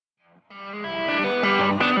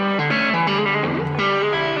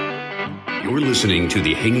You're listening to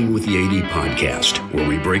the Hanging with the AD podcast, where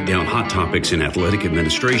we break down hot topics in athletic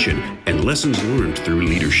administration and lessons learned through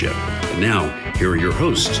leadership. And now, here are your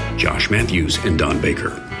hosts, Josh Matthews and Don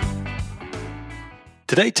Baker.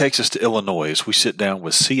 Today takes us to Illinois as we sit down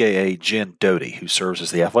with CAA Jen Doty, who serves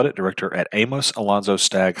as the athletic director at Amos Alonzo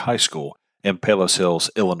Stagg High School in Palos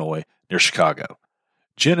Hills, Illinois, near Chicago.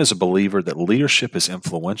 Jen is a believer that leadership is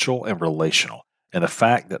influential and relational, and the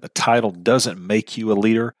fact that the title doesn't make you a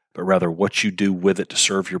leader, but rather what you do with it to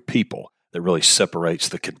serve your people that really separates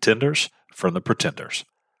the contenders from the pretenders.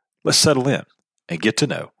 Let's settle in and get to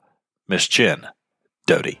know Miss Jen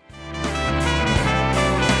Doty.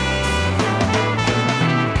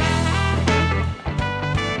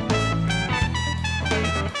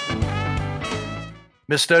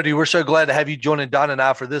 Miss Doty, we're so glad to have you joining Don and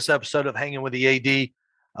I for this episode of Hanging with the AD.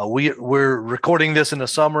 We're recording this in the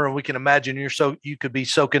summer, and we can imagine you could be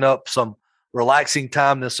soaking up some relaxing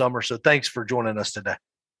time this summer. So thanks for joining us today.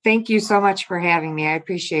 Thank you so much for having me. I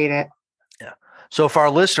appreciate it. Yeah. So for our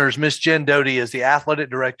listeners, Miss Jen Doty is the athletic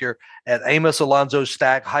director at Amos Alonzo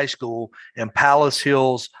Stagg High School in Palos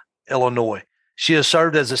Hills, Illinois. She has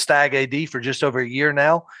served as a Stagg AD for just over a year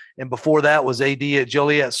now, and before that was AD at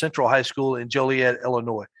Joliet Central High School in Joliet,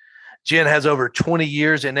 Illinois. Jen has over 20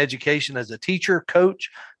 years in education as a teacher, coach,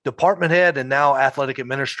 department head, and now athletic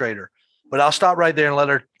administrator. But I'll stop right there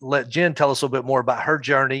and let Jen tell us a little bit more about her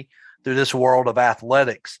journey through this world of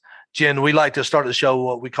athletics. Jen, we like to start the show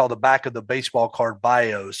what we call the back of the baseball card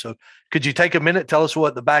bio. So could you take a minute, tell us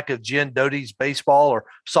what the back of Jen Doty's baseball or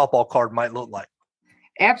softball card might look like?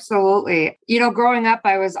 Absolutely. Growing up,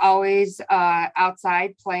 I was always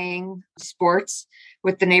outside playing sports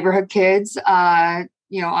with the neighborhood kids.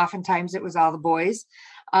 Oftentimes it was all the boys.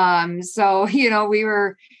 We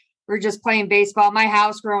were just playing baseball. My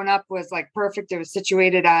house growing up was like perfect. It was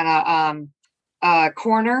situated on a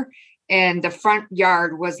corner, and the front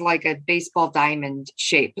yard was like a baseball diamond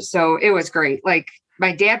shape. So it was great. Like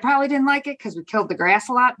my dad probably didn't like it because we killed the grass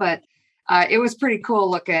a lot, but it was pretty cool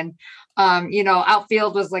looking.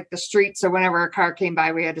 Outfield was like the street. So whenever a car came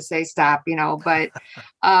by, we had to say stop, but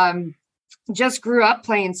just grew up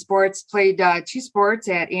playing sports, played two sports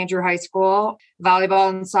at Andrew High School, volleyball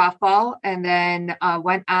and softball, and then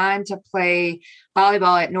went on to play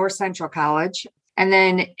volleyball at North Central College. And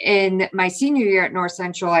then in my senior year at North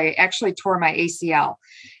Central, I actually tore my ACL.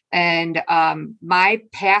 And my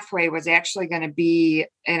pathway was actually going to be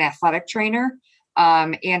an athletic trainer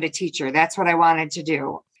and a teacher. That's what I wanted to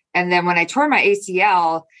do. And then when I tore my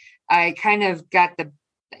ACL, I kind of got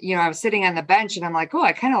I was sitting on the bench and I'm like, oh,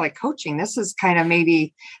 I kind of like coaching. This is kind of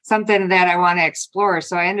maybe something that I want to explore.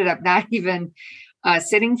 So I ended up not even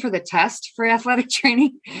sitting for the test for athletic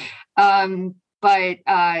training. Went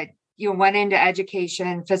into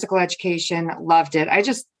education, physical education, loved it.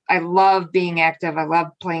 I love being active. I love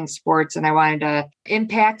playing sports, and I wanted to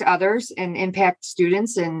impact others and impact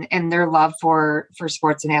students and their love for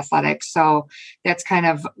sports and athletics. So that's kind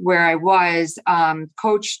of where I was.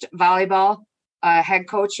 Coached volleyball, head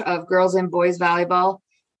coach of girls and boys volleyball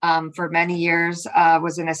for many years.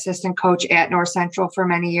 Was an assistant coach at North Central for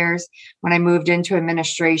many years. When I moved into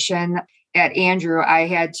administration at Andrew, I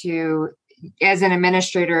had to, as an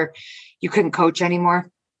administrator, you couldn't coach anymore.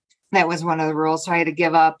 That was one of the rules. So I had to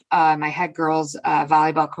give up my head girls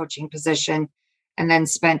volleyball coaching position, and then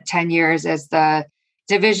spent 10 years as the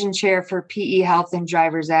division chair for PE health and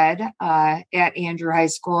driver's ed at Andrew High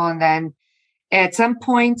School. And then at some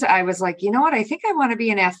point I was like, you know what? I think I want to be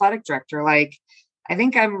an athletic director. Like, I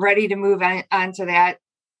think I'm ready to move on to that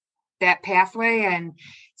pathway, and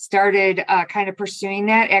started kind of pursuing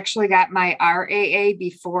that. Actually got my RAA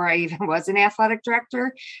before I even was an athletic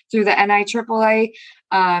director through the NIAAA,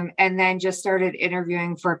 and then just started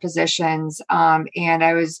interviewing for positions. And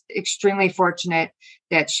I was extremely fortunate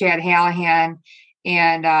that Shad Hallahan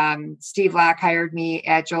and Steve Locke hired me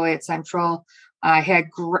at Joliet Central. I had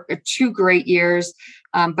 2 great years,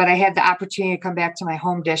 but I had the opportunity to come back to my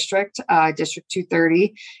home district, District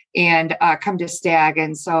 230, and come to Stagg.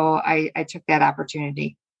 And so I took that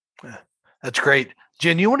opportunity. That's great.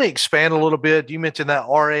 Jen, you want to expand a little bit? You mentioned that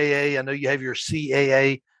RAA. I know you have your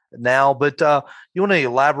CAA now, but you want to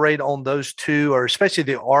elaborate on those two, or especially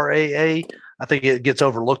the RAA? I think it gets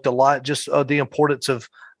overlooked a lot, just the importance of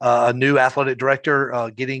a new athletic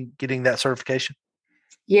director getting that certification.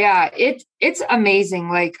 Yeah, it's amazing.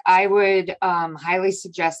 Like, I would highly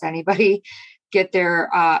suggest anybody get their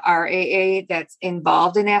RAA that's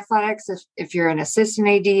involved in athletics. If you're an assistant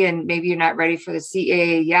AD and maybe you're not ready for the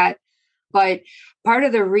CAA yet. But part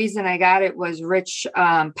of the reason I got it was Rich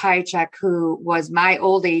Piacek, who was my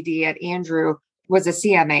old AD at Andrew, was a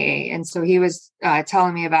CMAA. And so he was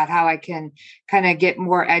telling me about how I can kind of get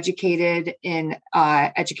more educated in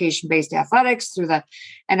education-based athletics through the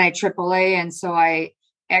NIAAA. And so I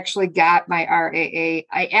actually got my RAA.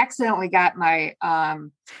 I accidentally got my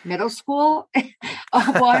middle school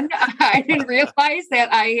one. I didn't realize that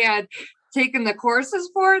I had taken the courses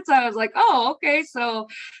for it. So I was like, oh, okay. So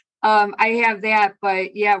I have that.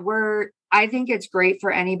 But yeah, I think it's great for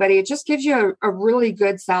anybody. It just gives you a really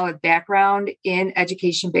good, solid background in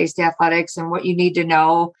education-based athletics and what you need to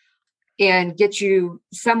know, and get you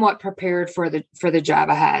somewhat prepared for the job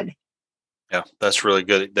ahead. Yeah, that's really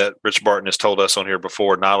good. That Rich Barton has told us on here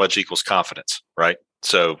before, knowledge equals confidence, right?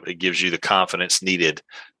 So it gives you the confidence needed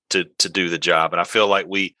to do the job. And I feel like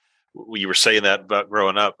we were saying that about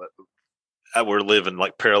growing up. We're living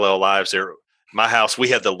like parallel lives there. My house, we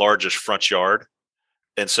had the largest front yard.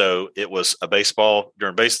 And so it was a baseball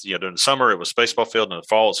during the summer, it was baseball field, and in the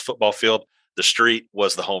fall, it's football field. The street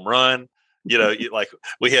was the home run. Like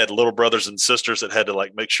we had little brothers and sisters that had to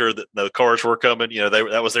like make sure that no cars were coming.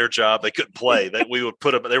 That was their job. They couldn't play. That we would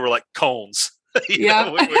put them. They were like cones. We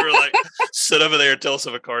were like, sit over there and tell us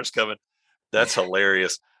if a car's coming. That's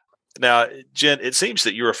hilarious. Now, Jen, it seems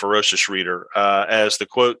that you're a ferocious reader, as the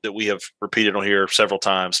quote that we have repeated on here several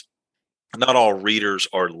times. Not all readers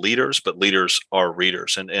are leaders, but leaders are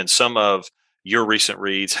readers. And some of your recent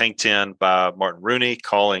reads, Hang 10 by Martin Rooney,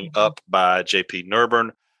 Calling Up by J.P.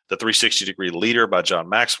 Nurburn, The 360-Degree Leader by John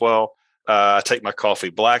Maxwell, I Take My Coffee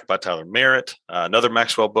Black by Tyler Merritt, another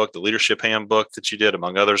Maxwell book, The Leadership Handbook that you did,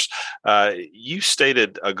 among others. You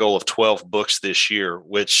stated a goal of 12 books this year,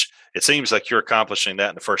 which it seems like you're accomplishing that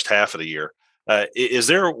in the first half of the year. Is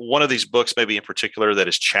there one of these books maybe in particular that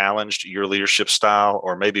has challenged your leadership style,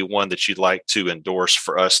 or maybe one that you'd like to endorse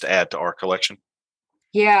for us to add to our collection?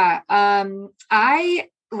 Yeah. I'm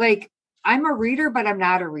a reader, but I'm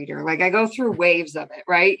not a reader. Like I go through waves of it,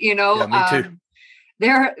 right? Yeah, me too.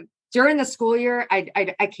 During the school year,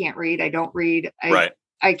 I can't read. I don't read. Right.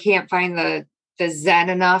 I can't find the zen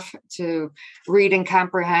enough to read and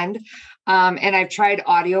comprehend. And I've tried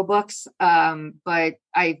audiobooks, but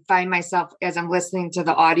I find myself as I'm listening to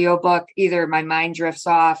the audiobook, either my mind drifts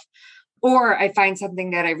off, or I find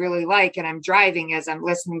something that I really like and I'm driving as I'm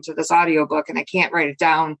listening to this audiobook and I can't write it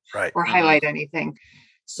down or highlight anything.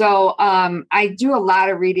 So I do a lot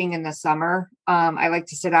of reading in the summer. I like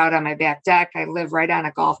to sit out on my back deck. I live right on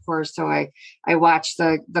a golf course, so I watch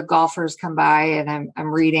the golfers come by and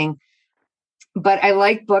I'm reading. But I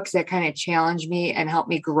like books that kind of challenge me and help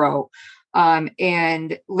me grow.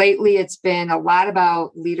 And lately it's been a lot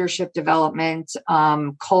about leadership development,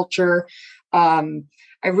 culture.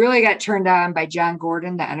 I really got turned on by John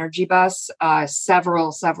Gordon, The Energy Bus,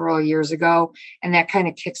 several years ago. And that kind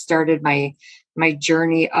of kickstarted my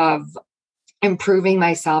journey of improving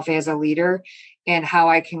myself as a leader and how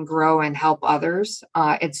I can grow and help others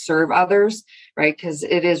and serve others, right? Because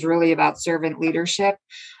it is really about servant leadership.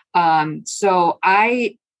 So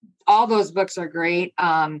all those books are great.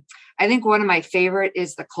 I think one of my favorite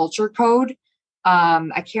is The Culture Code.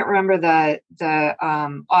 I can't remember the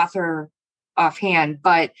author offhand,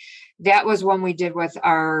 but that was one we did with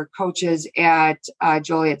our coaches at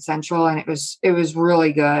Joliet Central, and it was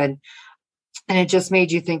really good. And it just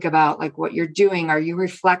made you think about like what you're doing. Are you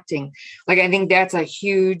reflecting? Like, I think that's a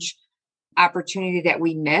huge opportunity that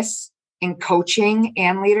we miss in coaching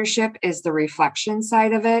and leadership, is the reflection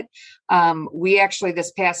side of it. We actually,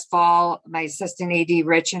 this past fall, my assistant AD,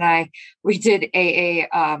 Rich, and I, we did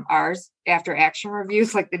AARs, after action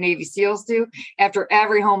reviews, like the Navy SEALs do, after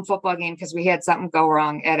every home football game, because we had something go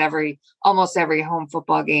wrong at almost every home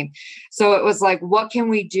football game. So it was like, what can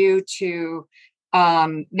we do to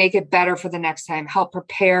make it better for the next time, help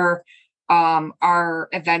prepare our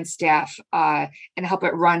event staff and help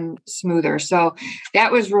it run smoother. So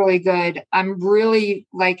that was really good. I'm really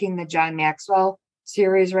liking the John Maxwell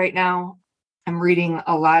series right now. I'm reading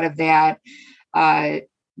a lot of that.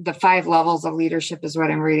 The 5 levels of leadership is what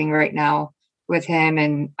I'm reading right now with him,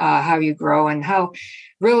 and how you grow, and how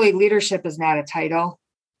really leadership is not a title,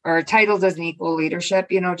 or a title doesn't equal leadership.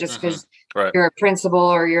 Just because you're a principal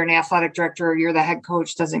or you're an athletic director or you're the head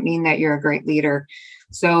coach doesn't mean that you're a great leader.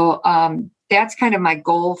 So that's kind of my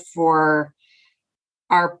goal for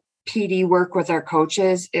our PD work with our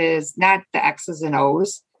coaches, is not the X's and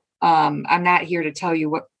O's. I'm not here to tell you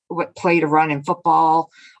what play to run in football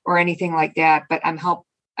or anything like that, but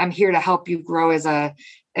I'm here to help you grow as a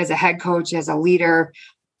head coach, as a leader,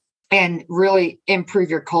 and really improve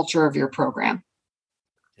your culture of your program.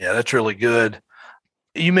 Yeah, that's really good.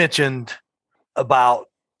 You mentioned about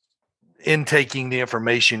intaking the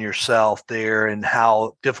information yourself there and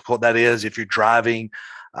how difficult that is if you're driving.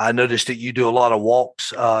 I noticed that you do a lot of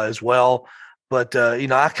walks as well. But,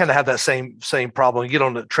 I kind of have that same problem. You get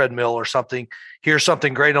on the treadmill or something, hear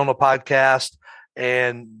something great on a podcast,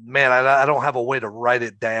 and man, I don't have a way to write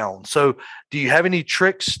it down. So do you have any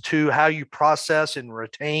tricks to how you process and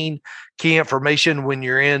retain key information when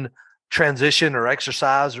you're in transition or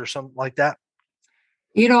exercise or something like that?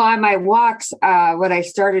 On my walks, what I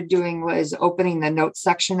started doing was opening the notes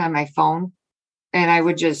section on my phone, and I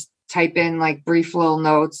would just type in like brief little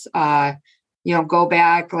notes, go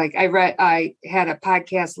back. Like I had a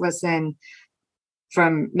podcast listen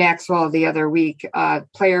from Maxwell the other week,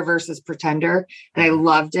 Player versus Pretender, and I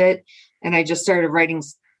loved it. And I just started writing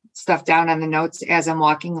stuff down on the notes as I'm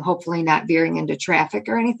walking, hopefully not veering into traffic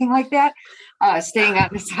or anything like that, staying on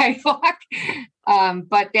the sidewalk.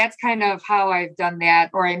 But that's kind of how I've done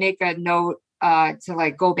that. Or I make a note to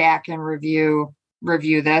like go back and review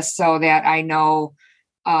this so that I know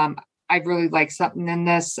I really like something in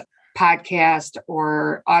this podcast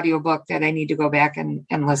or audiobook that I need to go back and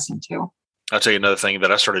listen to. I'll tell you another thing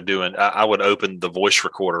that I started doing. I would open the voice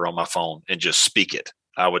recorder on my phone and just speak it.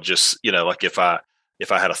 I would just, like if I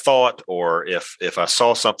had a thought or if I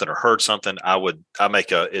saw something or heard something,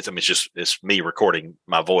 it's me recording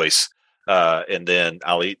my voice. And then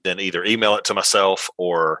I'll either email it to myself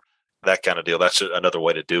or that kind of deal. That's another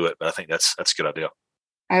way to do it. But I think that's a good idea.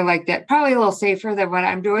 I like that. Probably a little safer than what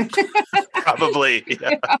I'm doing. Probably.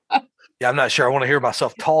 Yeah. Yeah, I'm not sure. I want to hear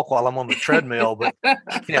myself talk while I'm on the treadmill, but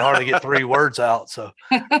hardly get 3 words out. So,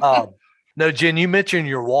 no, Jen, you mentioned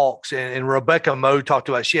your walks, and Rebecca Moe talked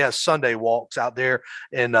about she has Sunday walks out there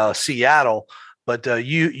in Seattle, but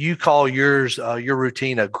you call yours your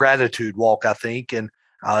routine a gratitude walk, I think, and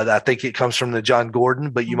I think it comes from the John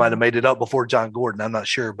Gordon, but you might have made it up before John Gordon. I'm not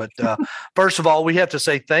sure. But first of all, we have to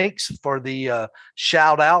say thanks for the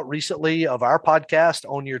shout out recently of our podcast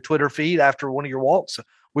on your Twitter feed after one of your walks.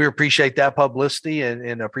 We appreciate that publicity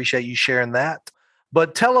and appreciate you sharing that.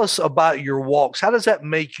 But tell us about your walks. How does that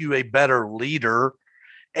make you a better leader?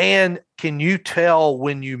 And can you tell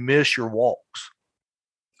when you miss your walks?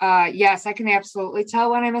 Yes, I can absolutely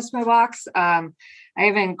tell when I miss my walks. I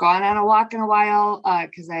haven't gone on a walk in a while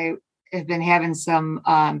because I have been having some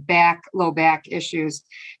low back issues,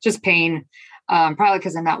 just pain, probably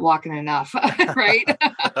because I'm not walking enough, right?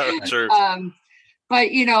 Sure. But,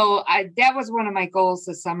 that was one of my goals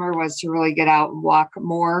this summer was to really get out and walk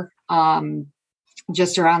more,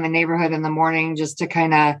 just around the neighborhood in the morning, just to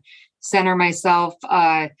kind of center myself.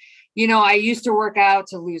 I used to work out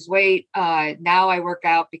to lose weight. Now I work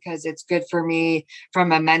out because it's good for me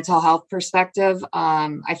from a mental health perspective.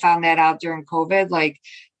 I found that out during COVID, like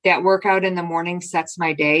that workout in the morning sets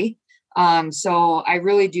my day. So I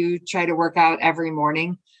really do try to work out every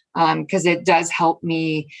morning because it does help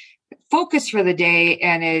me focus for the day.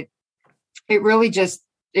 And it really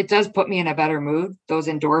it does put me in a better mood, those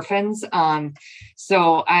endorphins.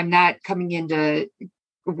 So I'm not coming into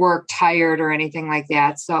work tired or anything like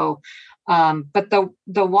that. So, but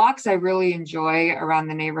the walks I really enjoy around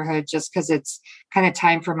the neighborhood just because it's kind of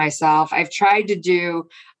time for myself. I've tried to do,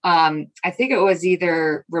 I think it was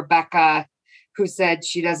either Rebecca who said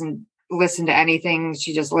she doesn't listen to anything.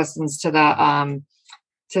 She just listens to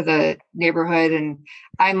the neighborhood. And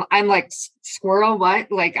I'm like squirrel,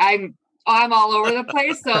 what? Like I'm all over the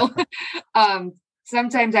place. So,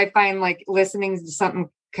 sometimes I find like listening to something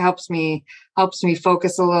helps me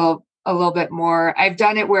focus a little bit more. I've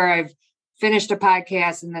done it where I've finished a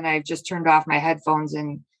podcast and then I've just turned off my headphones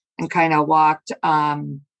and kind of walked.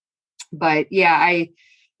 But yeah,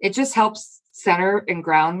 it just helps center and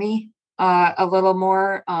ground me a little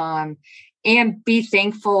more, and be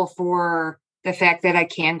thankful for the fact that I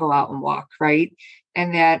can go out and walk, right?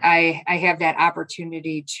 And that I have that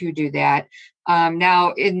opportunity to do that.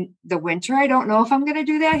 Now in the winter, I don't know if I'm going to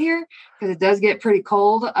do that here because it does get pretty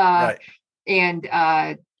cold right. And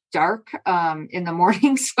dark in the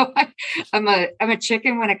morning. So I'm a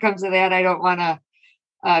chicken when it comes to that. I don't want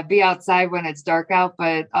to be outside when it's dark out,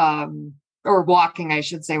 but or walking, I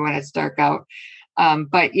should say, when it's dark out.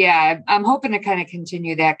 But yeah, I'm hoping to kind of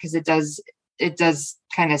continue that because it does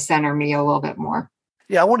kind of center me a little bit more.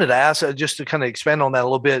 Yeah, I wanted to ask just to kind of expand on that a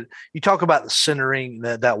little bit. You talk about the centering,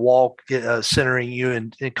 that walk, centering you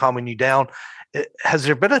and calming you down. Has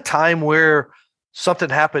there been a time where something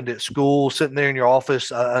happened at school, sitting there in your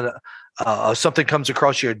office, something comes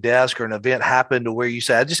across your desk or an event happened to where you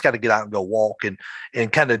say, I just got to get out and go walk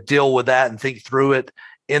and kind of deal with that and think through it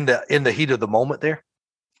in the heat of the moment there?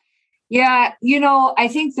 Yeah, I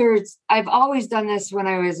think I've always done this when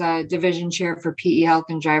I was a division chair for PE Health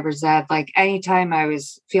and Driver's Ed. Like anytime I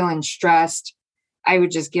was feeling stressed, I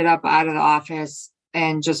would just get up out of the office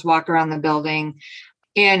and just walk around the building.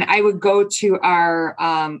 And I would go to our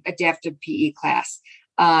adaptive PE class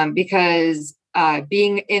because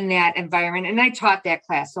being in that environment, and I taught that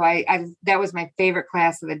class. So I that was my favorite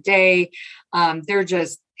class of the day. They're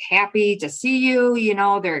just happy to see you,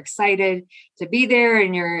 they're excited to be there,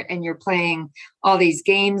 and you're playing all these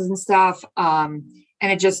games and stuff. And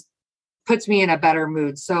it just puts me in a better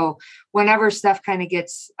mood. So whenever stuff kind of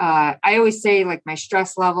gets, I always say like my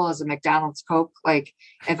stress level is a McDonald's Coke. Like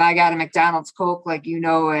if I got a McDonald's Coke, like,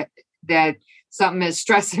 that something is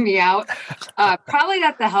stressing me out. Probably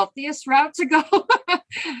not the healthiest route to go.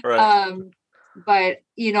 Right. But,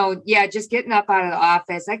 just getting up out of the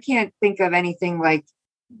office, I can't think of anything like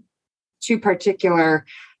too particular.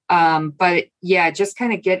 But yeah, just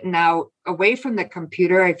kind of getting out away from the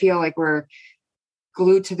computer. I feel like we're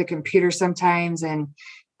glued to the computer sometimes and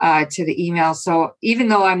to the email. So even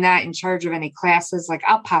though I'm not in charge of any classes, like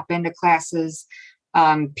I'll pop into classes,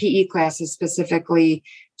 PE classes specifically,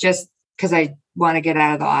 just because I want to get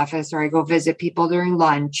out of the office, or I go visit people during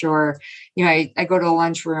lunch, or, I go to the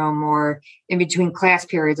lunchroom, or in between class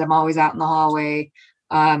periods, I'm always out in the hallway,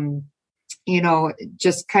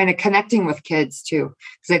 just kind of connecting with kids too.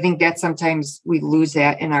 Because I think that sometimes we lose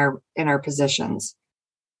that in our positions.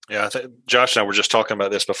 Yeah, I think Josh and I were just talking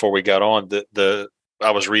about this before we got on.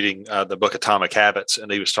 I was reading the book Atomic Habits,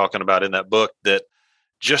 and he was talking about in that book that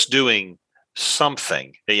just doing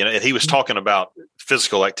something, and he was talking about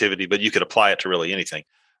physical activity, but you could apply it to really anything.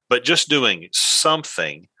 But just doing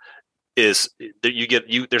something is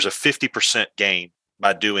that there's a 50% gain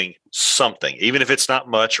by doing something, even if it's not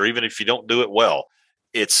much, or even if you don't do it well.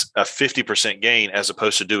 It's a 50% gain as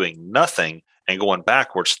opposed to doing nothing and going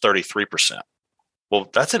backwards 33%. Well,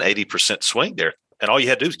 that's an 80% swing there. And all you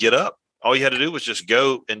had to do is get up. All you had to do was just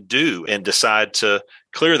go and do and decide to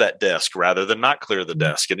clear that desk rather than not clear the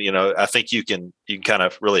desk. And, I think you can kind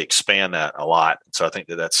of really expand that a lot. So I think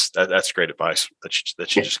that's great advice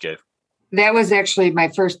that you just gave. That was actually my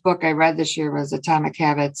first book I read this year was Atomic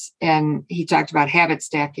Habits. And he talked about habit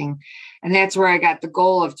stacking. And that's where I got the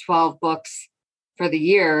goal of 12 books for the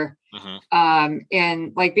year. Mm-hmm.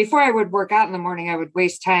 And like before I would work out in the morning, I would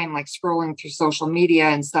waste time like scrolling through social media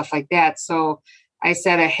and stuff like that. So I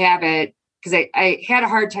set a habit because I had a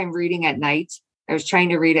hard time reading at night. I was trying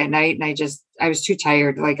to read at night and I was too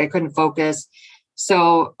tired. Like I couldn't focus.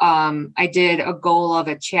 So I did a goal of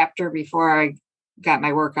a chapter before I got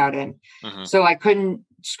my workout in. Mm-hmm. So I couldn't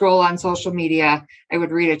scroll on social media. I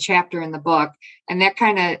would read a chapter in the book, and that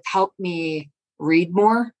kind of helped me read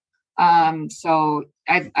more. So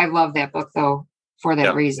I love that book though, for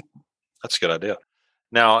that reason. That's a good idea.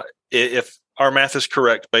 Now, if our math is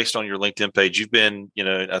correct, based on your LinkedIn page, you've been,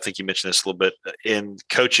 I think you mentioned this a little bit, in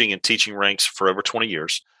coaching and teaching ranks for over 20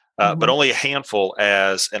 years, mm-hmm. but only a handful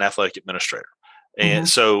as an athletic administrator. And mm-hmm.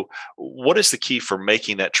 so what is the key for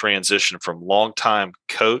making that transition from longtime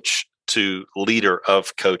coach to leader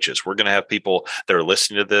of coaches? We're going to have people that are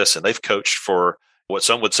listening to this and they've coached for what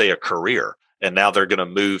some would say a career, and now they're going to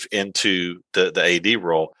move into the AD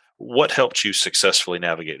role. What helped you successfully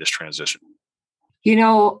navigate this transition?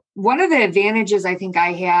 One of the advantages I think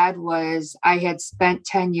I had was I had spent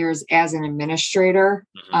 10 years as an administrator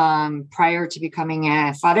mm-hmm. Prior to becoming an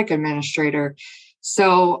athletic administrator.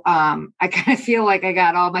 So I kind of feel like I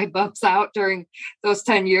got all my bumps out during those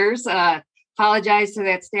 10 years. Apologize to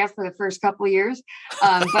that staff for the first couple of years.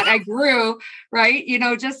 But I grew, right?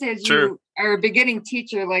 Just as sure. You are a beginning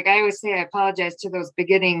teacher, like I always say, I apologize to those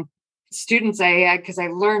beginning students I had because I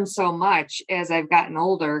learned so much as I've gotten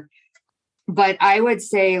older. But I would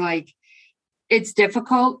say like it's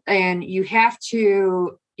difficult, and you have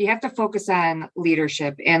to focus on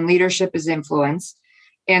leadership, and leadership is influence,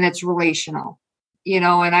 and it's relational, and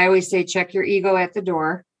I always say, check your ego at the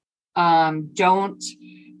door.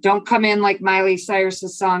 Don't come in like Miley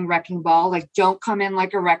Cyrus's song Wrecking Ball. Like, don't come in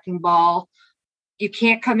like a wrecking ball. You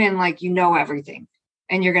can't come in like everything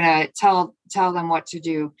and you're going to tell them what to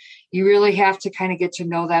do. You really have to kind of get to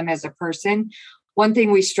know them as a person. One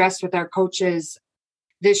thing we stressed with our coaches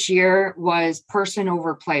this year was person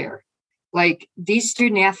over player. Like, these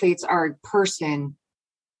student athletes are a person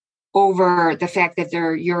over the fact that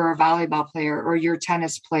you're a volleyball player or you're a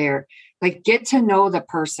tennis player. Like, get to know the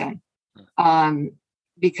person,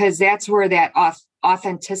 because that's where that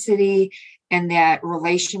authenticity and that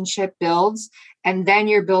relationship builds. And then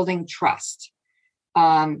you're building trust,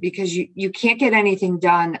 because you can't get anything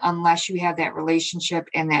done unless you have that relationship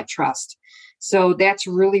and that trust. So that's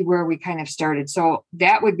really where we kind of started. So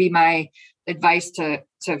that would be my advice to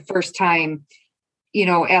first time,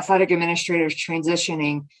 athletic administrators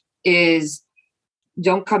transitioning, is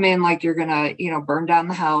don't come in like you're going to, burn down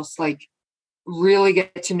the house. Like, really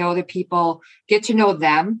get to know the people, get to know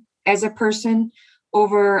them as a person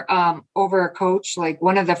over a coach. Like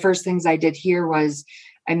one of the first things I did here was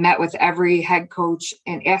I met with every head coach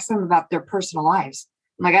and asked them about their personal lives.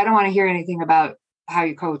 I'm like, I don't want to hear anything about how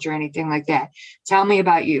you coach or anything like that. Tell me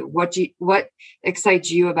about you. What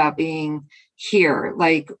excites you about being here?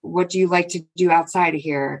 Like, what do you like to do outside of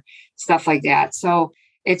here? Stuff like that. So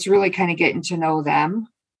it's really kind of getting to know them.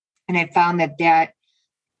 And I found that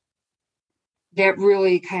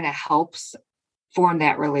really kind of helps form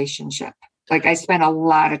that relationship. Like I spent a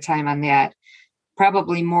lot of time on that,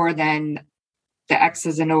 probably more than the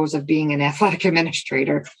X's and O's of being an athletic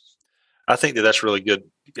administrator. I think that that's really good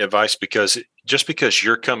advice, because just because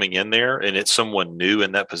you're coming in there and it's someone new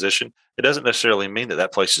in that position, it doesn't necessarily mean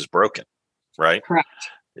that place is broken, right? Correct.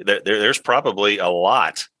 There's probably a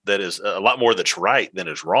lot more that's right than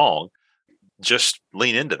is wrong. Just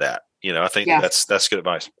lean into that. I think that's good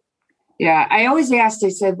advice. Yeah. I always asked, I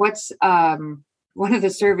said, what's one of the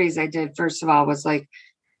surveys I did, first of all, was like,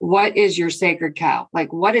 what is your sacred cow?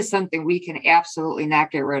 Like, what is something we can absolutely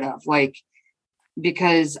not get rid of? Like,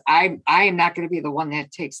 because I am not going to be the one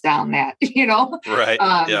that takes down that, Right.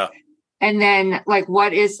 Yeah. And then like,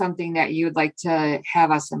 what is something that you would like to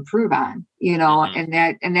have us improve on,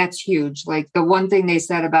 mm-hmm. and that's huge. Like the one thing they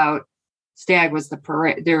said about Stag was the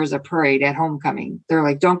parade. There was a parade at homecoming. They're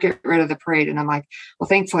like, don't get rid of the parade. And I'm like, well,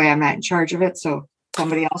 thankfully I'm not in charge of it. So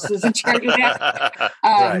somebody else is in charge of that.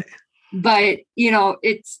 Right. But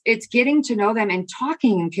it's getting to know them and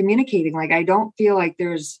talking and communicating. Like, I don't feel like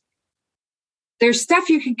there's stuff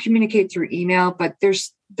you can communicate through email, but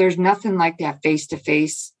there's nothing like that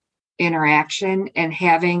face-to-face interaction, and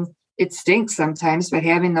it stinks sometimes, but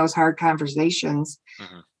having those hard conversations.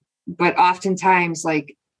 Mm-hmm. But oftentimes,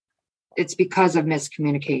 like, it's because of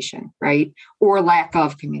miscommunication, right? Or lack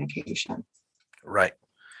of communication. Right.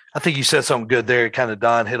 I think you said something good there. Kind of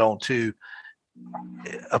Don hit on too.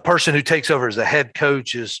 A person who takes over as a head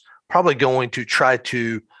coach is probably going to try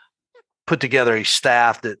to put together a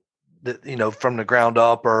staff that from the ground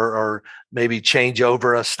up, or maybe change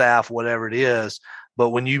over a staff, whatever it is. But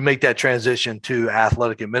when you make that transition to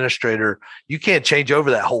athletic administrator, you can't change over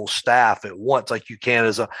that whole staff at once like you can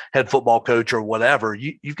as a head football coach or whatever.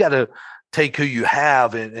 You've got to take who you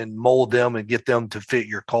have and mold them and get them to fit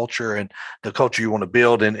your culture and the culture you want to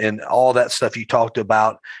build. And all that stuff you talked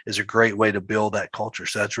about is a great way to build that culture.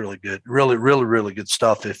 So that's really good. Really, really, really good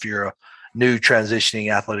stuff if you're a new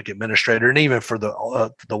transitioning athletic administrator, and even for the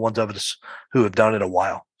ones of us who have done it a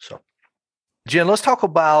while. So, Jen, let's talk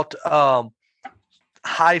about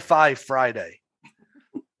High Five Friday.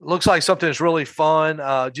 Looks like something that's really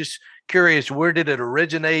fun. Just curious, where did it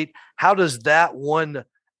originate? How does that one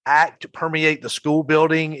act permeate the school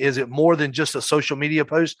building? Is it more than just a social media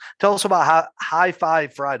post? Tell us about High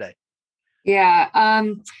Five Friday. Yeah.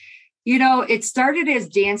 It started as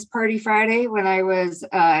Dance Party Friday when I was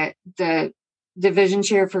the division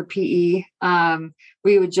chair for PE.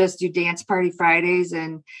 We would just do Dance Party Fridays,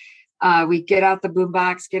 and we get out the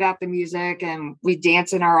boombox, get out the music, and we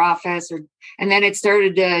dance in our office. And then it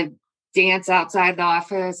started to dance outside the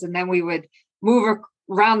office, and then we would move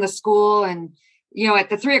around the school. And at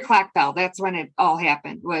the 3:00 bell, that's when it all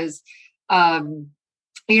happened. Was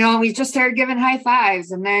we just started giving high fives,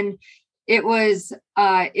 and then it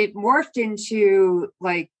morphed into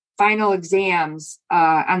like final exams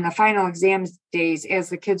on the final exams days, as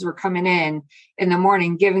the kids were coming in the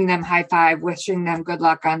morning, giving them high five, wishing them good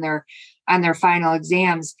luck on their final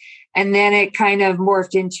exams. And then it kind of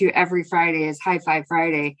morphed into every Friday as High Five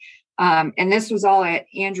Friday. And this was all at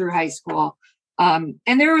Andrew High School. And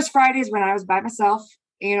there was Fridays when I was by myself,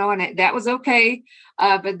 and that was okay.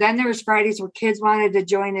 But then there was Fridays where kids wanted to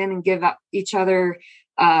join in and give up each other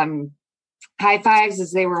high fives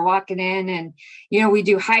as they were walking in. And, we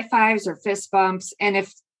do high fives or fist bumps. And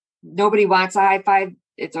if nobody wants a high five,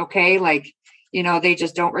 it's okay. Like, they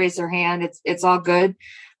just don't raise their hand. It's all good.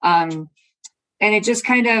 And it just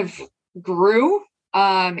kind of grew.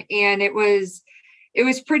 And it was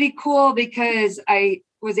pretty cool because I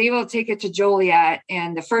was able to take it to Joliet.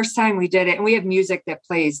 And the first time we did it, and we have music that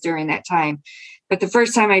plays during that time, but the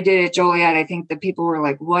first time I did it at Joliet, I think the people were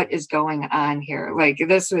like, what is going on here? Like,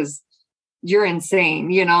 you're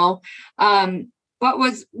insane, What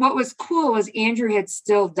was cool was Andrew had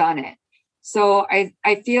still done it. So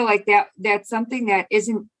I feel like that's something that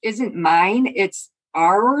isn't mine, it's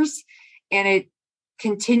ours. And it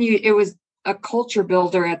continued. It was a culture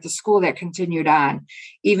builder at the school that continued on,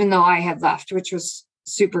 even though I had left, which was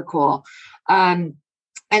super cool. And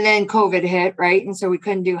then COVID hit, right? And so we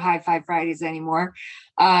couldn't do High Five Fridays anymore.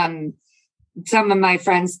 Some of my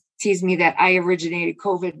friends tease me that I originated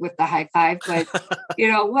COVID with the high five, but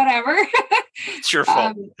whatever. It's your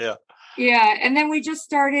fault. Yeah. Yeah. And then I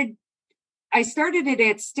started it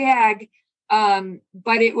at Stag,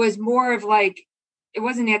 but it was more of like, it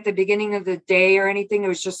wasn't at the beginning of the day or anything. It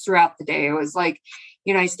was just throughout the day. It was like,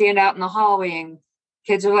 I stand out in the hallway and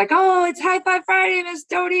kids are like, "Oh, it's High Five Friday, Miss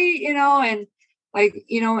Doty," and like,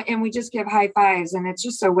 and we just give high fives. And it's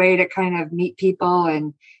just a way to kind of meet people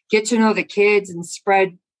and get to know the kids and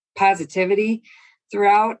spread positivity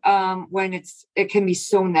throughout, when it can be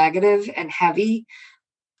so negative and heavy.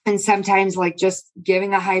 And sometimes like just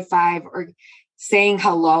giving a high five or saying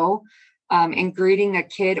hello, and greeting a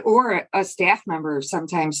kid or a staff member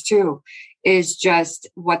sometimes too is just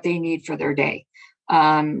what they need for their day.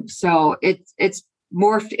 So it's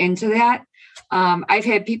morphed into that. I've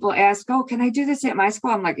had people ask, "Oh, can I do this at my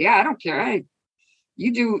school?" I'm like, "Yeah, I don't care.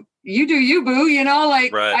 You do you, boo."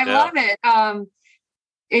 Right, I love it.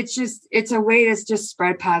 It's a way to just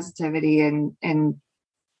spread positivity and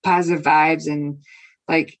positive vibes, and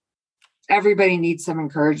like everybody needs some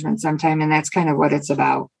encouragement sometime. And that's kind of what it's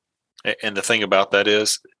about. And the thing about that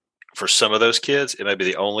is, for some of those kids, it may be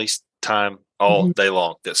the only time all day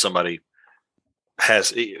long that somebody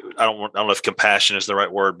has, I don't know if compassion is the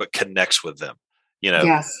right word, but connects with them,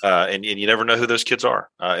 Yes. And you never know who those kids are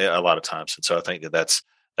a lot of times. And so I think that's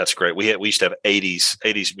great. We used to have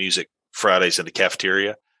 80s music Fridays in the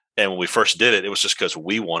cafeteria. And when we first did it, it was just because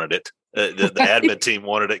we wanted it. The admin team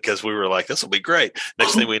wanted it because we were like, "This will be great."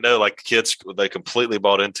 Next thing we know, like the kids, they completely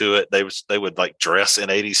bought into it. They would like dress in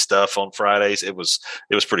 80s stuff on Fridays. It was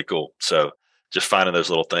pretty cool. So just finding those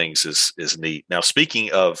little things is neat. Now,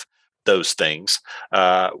 speaking of those things,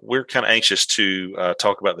 we're kind of anxious to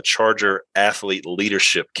talk about the Charger Athlete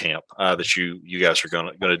Leadership Camp that you guys are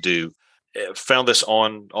going to do. Found this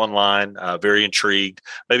online, very intrigued.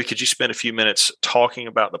 Maybe could you spend a few minutes talking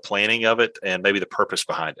about the planning of it and maybe the purpose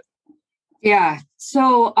behind it? Yeah.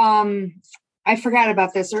 So I forgot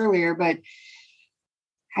about this earlier, but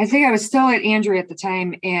I think I was still at Andrew at the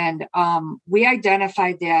time. And we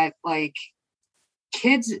identified that like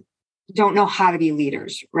kids don't know how to be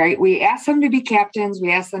leaders, right? We ask them to be captains.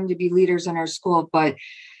 We ask them to be leaders in our school, but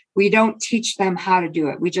we don't teach them how to do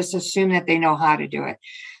it. We just assume that they know how to do it.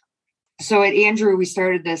 So at Andrew, we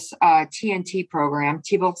started this TNT program,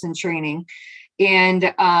 T-Bolts in Training. And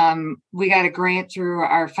we got a grant through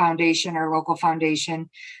our foundation, our local foundation.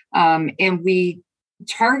 And we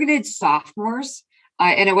targeted sophomores.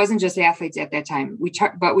 And it wasn't just athletes at that time.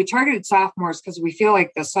 But we targeted sophomores because we feel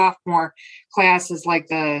like the sophomore class is like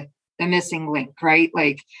the missing link, right?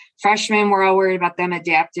 Like freshmen, we're all worried about them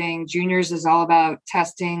adapting. Juniors is all about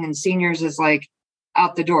testing, and seniors is like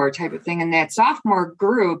out the door type of thing. And that sophomore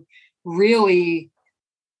group really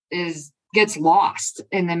gets lost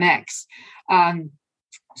in the mix.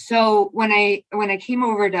 So when I came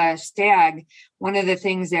over to Stag, one of the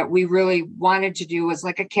things that we really wanted to do was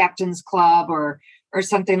like a captain's club or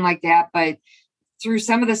something like that. But through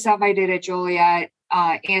some of the stuff I did at Joliet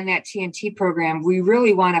and that TNT program, we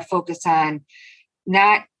really want to focus on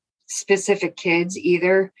not specific kids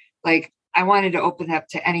either. Like I wanted to open up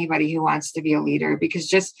to anybody who wants to be a leader, because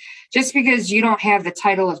just because you don't have the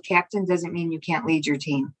title of captain doesn't mean you can't lead your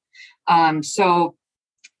team. So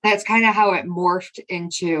that's kind of how it morphed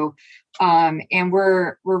into, and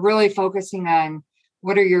we're really focusing on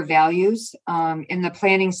what are your values in the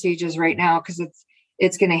planning stages right now, because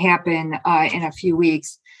it's going to happen in a few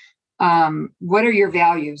weeks. What are your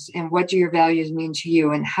values, and what do your values mean to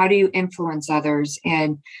you, and how do you influence others,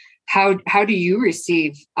 and how do you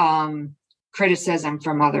receive criticism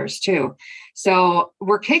from others too? So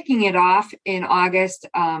we're kicking it off in August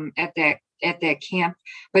at that camp,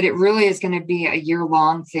 but it really is going to be a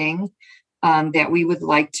year-long thing that we would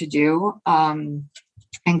like to do and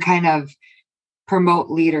kind of promote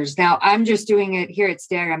leaders. Now, I'm just doing it here at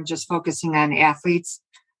Stag. I'm just focusing on athletes,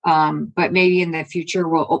 but maybe in the future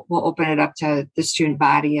we'll open it up to the student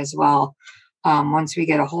body as well once we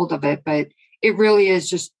get a hold of it. But it really is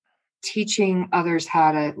just teaching others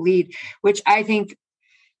how to lead, which I think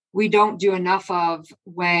we don't do enough of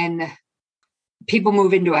when people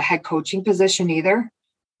move into a head coaching position either.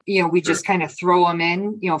 We just kind of throw them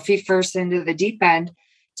in, feet first into the deep end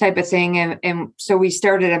type of thing. And so we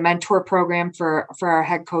started a mentor program for our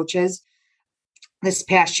head coaches this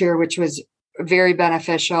past year, which was very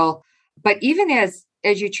beneficial. But even as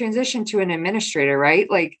you transition to an administrator, right?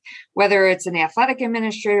 Like whether it's an athletic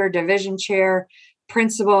administrator, division chair,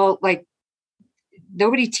 principal, like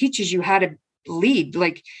nobody teaches you how to lead.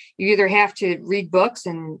 Like you either have to read books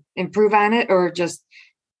and improve on it, or just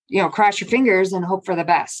cross your fingers and hope for the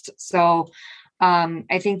best. So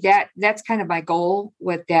I think that's kind of my goal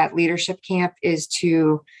with that leadership camp, is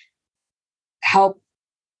to help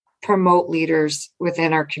promote leaders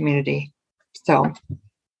within our community. So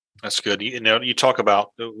that's good. We talked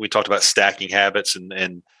about stacking habits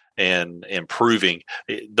and improving.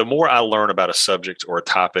 The more I learn about a subject or a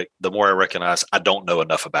topic, the more I recognize I don't know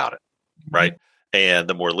enough about it. Right. And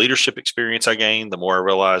the more leadership experience I gain, the more I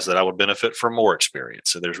realize that I would benefit from more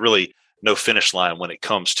experience. So there's really no finish line when it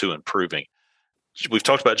comes to improving. We've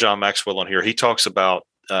talked about John Maxwell on here. He talks about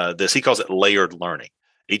this. He calls it layered learning.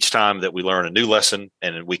 Each time that we learn a new lesson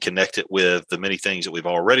and we connect it with the many things that we've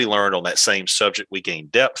already learned on that same subject, we gain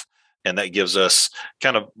depth, and that gives us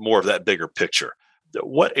kind of more of that bigger picture.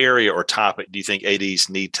 What area or topic do you think ADs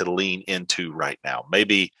need to lean into right now?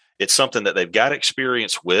 Maybe it's something that they've got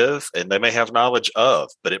experience with and they may have knowledge of,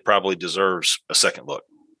 but it probably deserves a second look.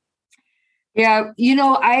 Yeah.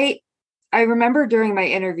 I remember during my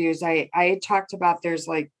interviews, I talked about there's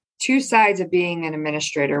like two sides of being an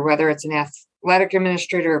administrator, whether it's an athletic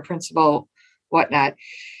administrator or principal, whatnot.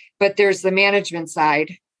 But there's the management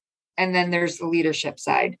side, and then there's the leadership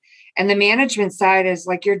side. And the management side is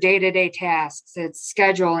like your day-to-day tasks. It's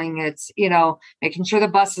scheduling. It's, making sure the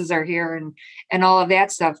buses are here and all of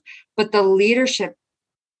that stuff. But the leadership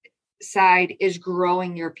side is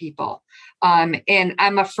growing your people. And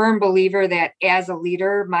I'm a firm believer that as a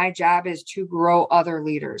leader, my job is to grow other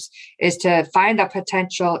leaders, is to find the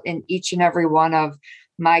potential in each and every one of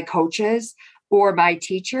my coaches or my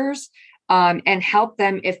teachers, and help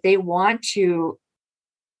them if they want to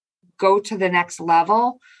go to the next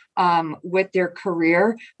level with their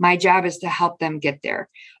career. My job is to help them get there.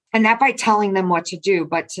 And not by telling them what to do,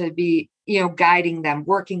 but to be, guiding them,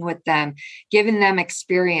 working with them, giving them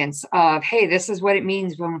experience of, hey, this is what it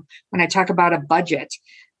means when I talk about a budget.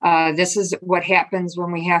 This is what happens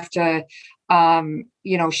when we have to,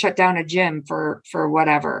 shut down a gym for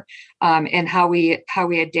whatever, and how we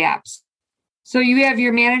adapt. So you have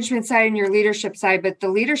your management side and your leadership side, but the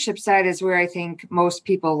leadership side is where I think most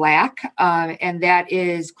people lack. And that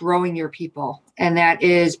is growing your people. And that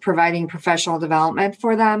is providing professional development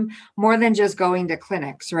for them more than just going to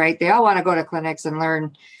clinics, right? They all want to go to clinics and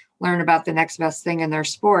learn about the next best thing in their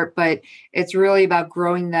sport, but it's really about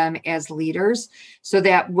growing them as leaders so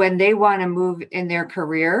that when they want to move in their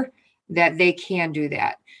career, that they can do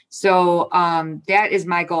that. So that is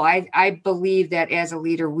my goal. I believe that as a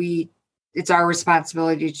leader, it's our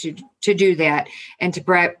responsibility to do that and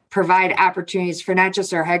to provide opportunities for not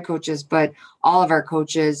just our head coaches, but all of our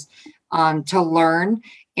coaches to learn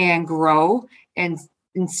and grow and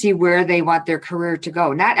see where they want their career to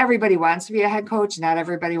go. Not everybody wants to be a head coach. Not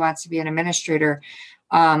everybody wants to be an administrator.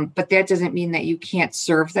 But that doesn't mean that you can't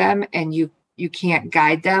serve them and you can't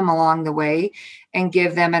guide them along the way and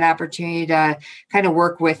give them an opportunity to kind of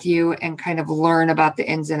work with you and kind of learn about the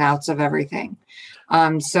ins and outs of everything.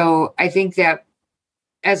 So I think that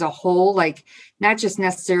as a whole, like not just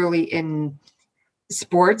necessarily in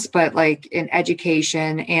sports, but like in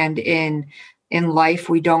education and in life,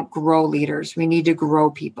 we don't grow leaders. We need to grow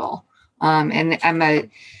people. And I'm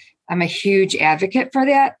a huge advocate for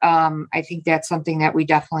that. I think that's something that we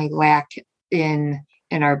definitely lack in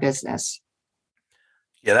our business.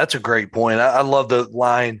 Yeah, that's a great point. I love the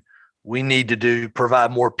line, we need to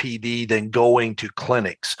provide more PD than going to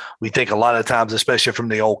clinics. We think a lot of times, especially from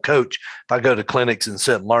the old coach, if I go to clinics and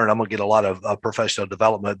sit and learn, I'm going to get a lot of professional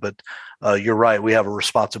development. But you're right. We have a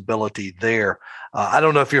responsibility there. I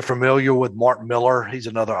don't know if you're familiar with Mark Miller. He's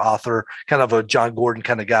another author, kind of a John Gordon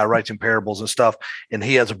kind of guy, writes in parables and stuff. And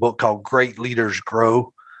he has a book called Great Leaders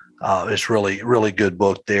Grow. It's really, really good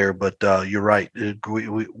book there. But you're right.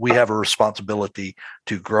 We have a responsibility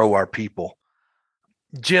to grow our people.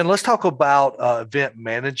 Jen, let's talk about event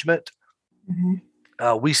management.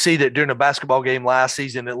 Mm-hmm. We see that during the basketball game last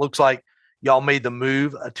season, it looks like y'all made the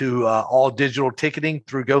move to all digital ticketing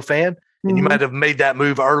through GoFan. And mm-hmm. you might have made that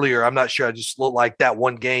move earlier. I'm not sure. I just looked like that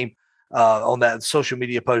one game on that social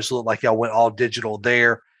media post looked like y'all went all digital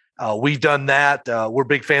there. We've done that. We're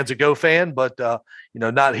big fans of GoFan, but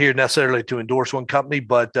not here necessarily to endorse one company,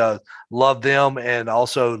 but love them and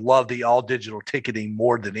also love the all digital ticketing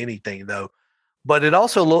more than anything, though. But it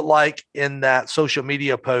also looked like in that social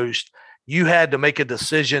media post, you had to make a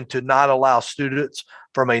decision to not allow students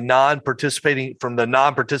from the non-participating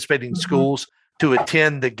mm-hmm. schools to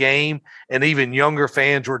attend the game. And even younger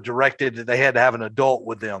fans were directed that they had to have an adult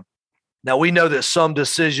with them. Now, we know that some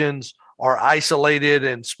decisions are isolated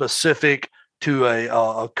and specific to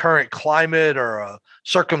a current climate or a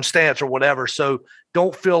circumstance or whatever. So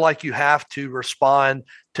don't feel like you have to respond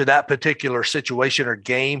to that particular situation or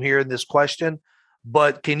game here in this question.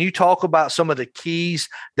 but can you talk about some of the keys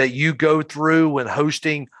that you go through when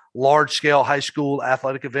hosting large-scale high school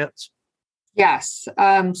athletic events? Yes.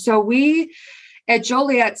 So we at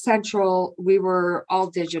Joliet Central, we were all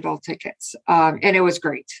digital tickets, and it was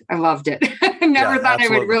great. I loved it. Never thought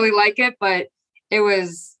absolutely. I would really like it, but it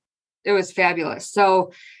was fabulous.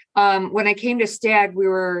 So when I came to STAG, we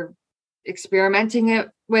were experimenting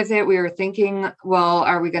with it. We were thinking, well,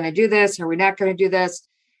 are we going to do this? Are we not going to do this?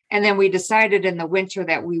 And then we decided in the winter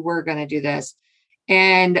that we were going to do this.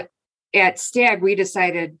 And at STAG, we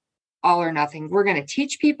decided all or nothing. We're going to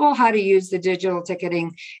teach people how to use the digital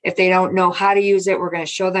ticketing. If they don't know how to use it, we're going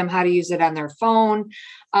to show them how to use it on their phone,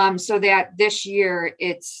 so that this year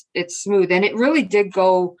it's smooth. And it really did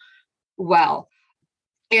go well.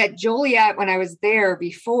 At Joliet, when I was there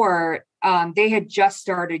before, they had just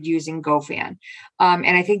started using GoFan.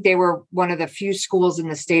 And I think they were one of the few schools in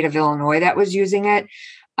the state of Illinois that was using it.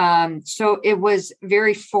 So it was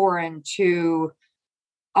very foreign to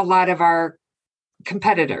a lot of our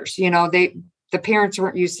competitors. The parents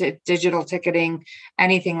weren't used to digital ticketing,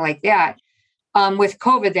 anything like that. With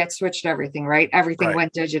COVID, that switched everything, right? Everything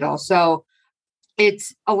went digital. So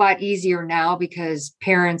it's a lot easier now because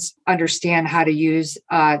parents understand how to use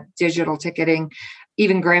digital ticketing.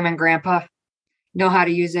 Even grandma and grandpa know how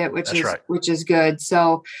to use it, which is good.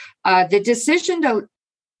 So the decision to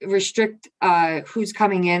restrict who's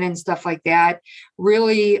coming in and stuff like that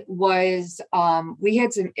really was, we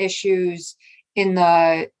had some issues in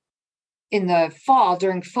the fall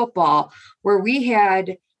during football where we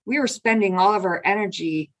were spending all of our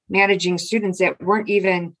energy managing students that weren't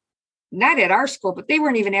even not at our school, but they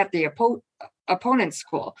weren't even at the opponent's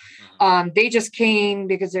school. They just came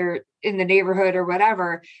because they're in the neighborhood or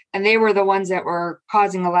whatever, and they were the ones that were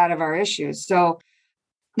causing a lot of our issues. So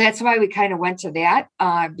that's why we kind of went to that,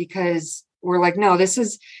 because we're like, no, this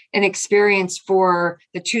is an experience for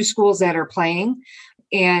the two schools that are playing,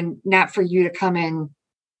 and not for you to come in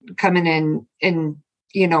and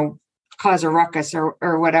cause a ruckus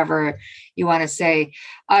or whatever you want to say.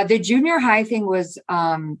 The junior high thing was,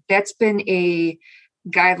 that's been a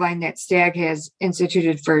guideline that STAG has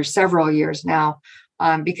instituted for several years now.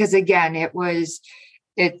 Because again,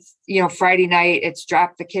 it's Friday night, it's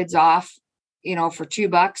drop the kids off, for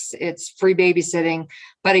 $2, it's free babysitting.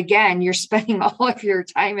 But again, you're spending all of your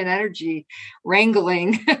time and energy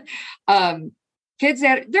wrangling, kids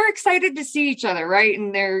that they're excited to see each other. Right.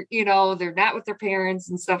 And they're not with their parents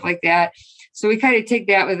and stuff like that. So we kind of take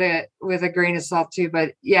that with a grain of salt too.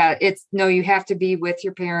 But yeah, you have to be with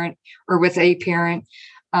your parent or with a parent.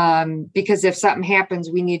 Because if something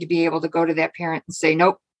happens, we need to be able to go to that parent and say,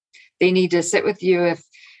 nope, they need to sit with you.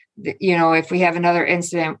 If we have another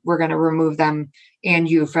incident, we're going to remove them and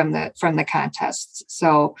you from the contests.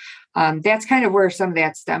 So that's kind of where some of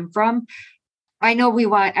that stemmed from. I know we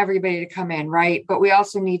want everybody to come in, right? But we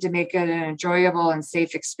also need to make it an enjoyable and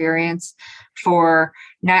safe experience for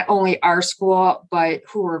not only our school, but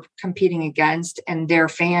who we're competing against and their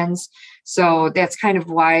fans. So that's kind of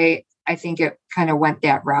why I think it kind of went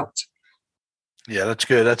that route. Yeah, that's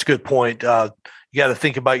good. That's a good point. You got to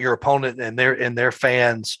think about your opponent and their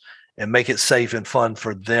fans and make it safe and fun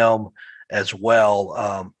for them as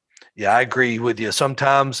well. Yeah, I agree with you.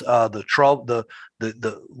 Sometimes the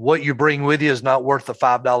what you bring with you is not worth the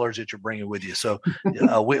 $5 that you're bringing with you. So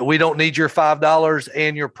we don't need your $5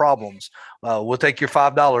 and your problems. We'll take your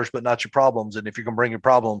 $5, but not your problems. And if you can bring your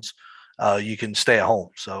problems, you can stay at home.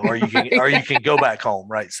 So, or you can go back home.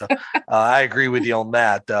 Right. So I agree with you on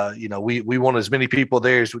that. We want as many people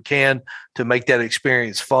there as we can to make that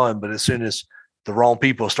experience fun. But as soon as the wrong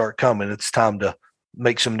people start coming, it's time to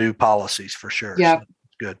make some new policies for sure. Yeah. So,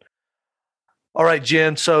 good. All right,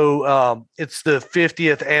 Jen. So it's the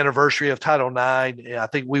 50th anniversary of Title IX. I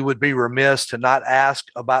think we would be remiss to not ask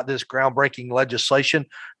about this groundbreaking legislation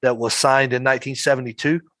that was signed in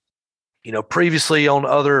 1972. Previously on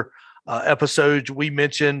other episodes, we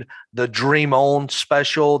mentioned the Dream On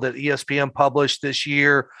special that ESPN published this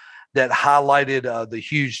year that highlighted the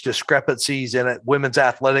huge discrepancies in women's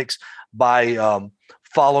athletics by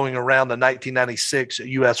following around the 1996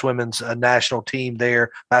 U.S. women's national team,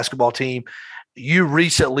 their basketball team. You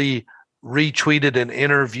recently retweeted an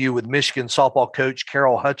interview with Michigan softball coach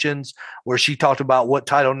Carol Hutchins, where she talked about what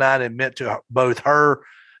Title IX had meant to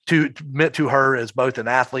her as both an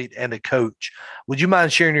athlete and a coach. Would you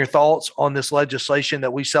mind sharing your thoughts on this legislation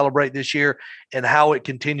that we celebrate this year and how it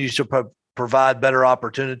continues to provide better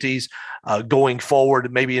opportunities going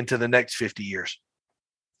forward, maybe into the next 50 years?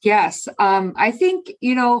 Yes. I think,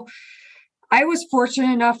 I was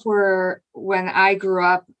fortunate enough where when I grew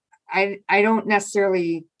up, I don't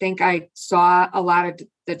necessarily think I saw a lot of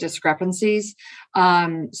the discrepancies.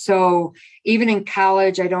 So even in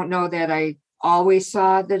college, I don't know that I always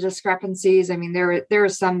saw the discrepancies. I mean, there are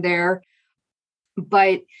some there,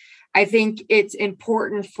 but I think it's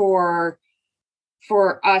important for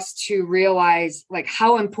us to realize like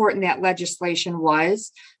how important that legislation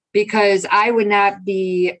was, because I would not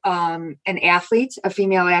be an athlete, a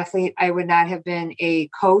female athlete. I would not have been a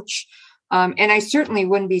coach. And I certainly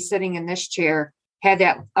wouldn't be sitting in this chair had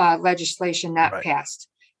that legislation not passed,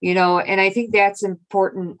 and I think that's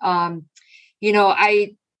important.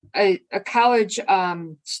 A college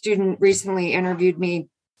student recently interviewed me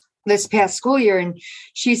this past school year, and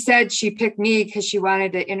she said she picked me because she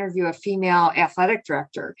wanted to interview a female athletic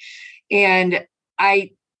director. And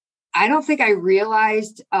I don't think I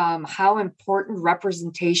realized how important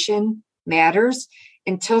representation matters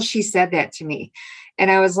until she said that to me.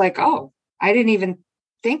 And I was like, oh, I didn't even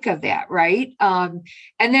think of that. Right. And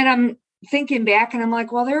then I'm thinking back and I'm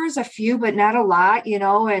like, well, there was a few, but not a lot,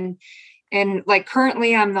 and like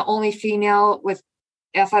currently I'm the only female with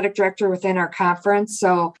athletic director within our conference.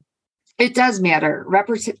 So it does matter.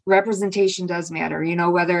 Representation does matter,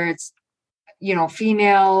 whether it's,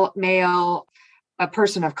 female, male, a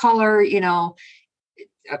person of color,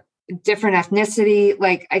 different ethnicity.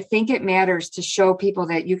 Like, I think it matters to show people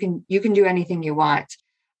that you can do anything you want.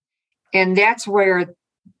 And that's where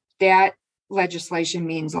that legislation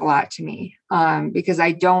means a lot to me, because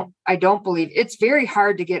I don't believe it's very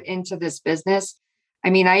hard to get into this business.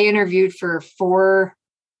 I mean, I interviewed for four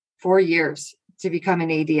years to become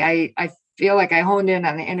an AD. I feel like I honed in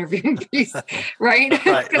on the interviewing piece, right?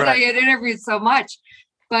 Because I had interviewed so much,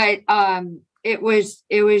 but it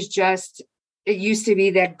used to be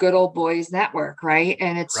that good old boys network, right?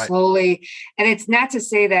 And it's slowly, and it's not to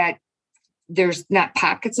say that there's not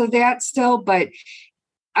pockets of that still, but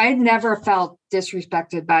I never felt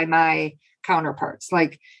disrespected by my counterparts.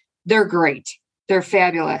 Like, they're great. They're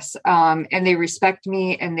fabulous. And they respect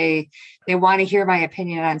me, and they want to hear my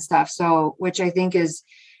opinion on stuff. So, which I think is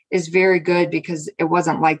very good, because it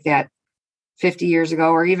wasn't like that 50 years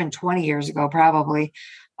ago or even 20 years ago, probably.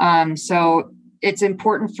 So it's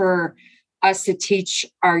important for us to teach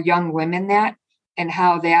our young women that, and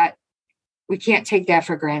how that we can't take that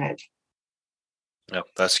for granted. Yeah,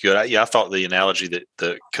 that's good. I thought the analogy that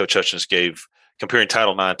the Coach Hutchins gave, comparing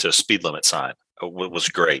Title IX to a speed limit sign, was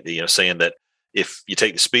great. Saying that if you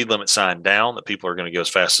take the speed limit sign down, that people are going to go as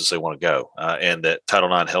fast as they want to go, and that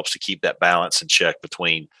Title IX helps to keep that balance in check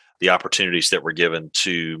between the opportunities that were given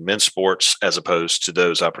to men's sports as opposed to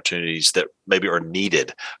those opportunities that maybe are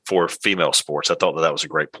needed for female sports. I thought that was a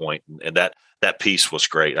great point, and that piece was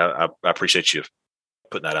great. I appreciate you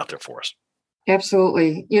putting that out there for us.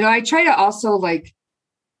 Absolutely. I try to also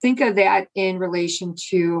think of that in relation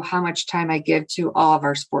to how much time I give to all of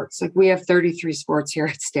our sports. Like, we have 33 sports here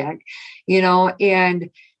at STAG, and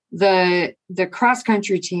the cross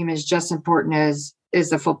country team is just important as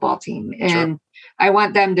the football team. And sure. I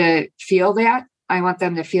want them to feel that. I want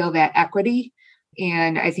them to feel that equity.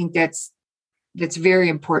 And I think that's very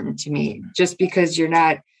important to me. Just because you're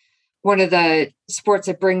not one of the sports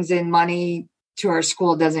that brings in money to our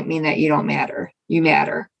school doesn't mean that you don't matter. You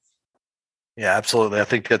matter. Yeah, absolutely. I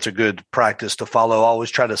think that's a good practice to follow. I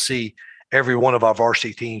always try to see every one of our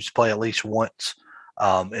varsity teams play at least once.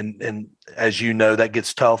 And as you know, that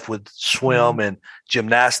gets tough with swim and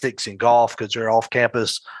gymnastics and golf, because they're off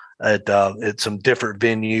campus at some different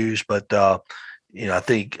venues. But I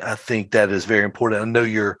think that is very important. I know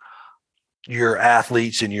your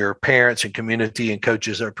athletes and your parents and community and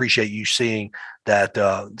coaches, I appreciate you seeing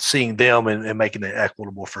them and making it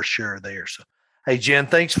equitable for sure there. So, hey, Jen,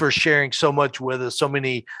 thanks for sharing so much with us, so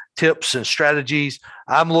many tips and strategies.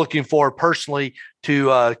 I'm looking forward personally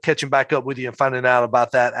to catching back up with you and finding out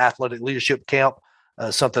about that athletic leadership camp,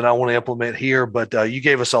 something I want to implement here. But you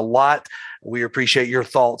gave us a lot. We appreciate your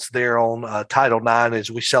thoughts there on Title IX as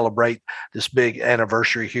we celebrate this big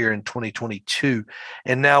anniversary here in 2022.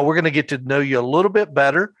 And now we're going to get to know you a little bit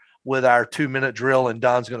better with our 2-minute drill, and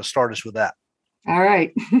Don's going to start us with that. All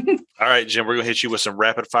right. All right, Jim, we're going to hit you with some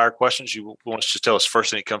rapid fire questions. You want to just tell us first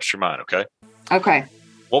thing that comes to your mind, okay? Okay.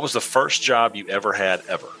 What was the first job you ever had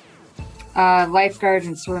ever? Lifeguard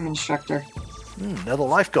and swim instructor. Another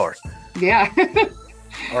lifeguard. Yeah.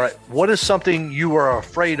 All right. What is something you were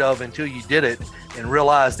afraid of until you did it and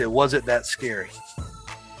realized it wasn't that scary?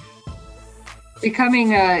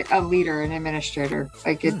 Becoming a leader, an administrator.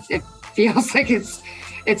 Like it feels like it's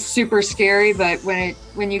super scary, but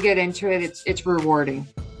when you get into it, it's rewarding.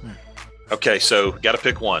 Okay, so got to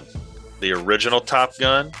pick one. The original Top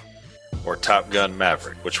Gun or Top Gun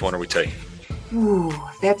Maverick? Which one are we taking? Ooh,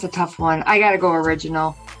 that's a tough one. I got to go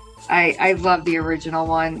original. I love the original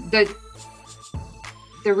one.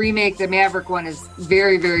 The remake, the Maverick one, is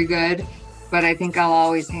very, very good, but I think I'll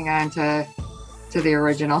always hang on to the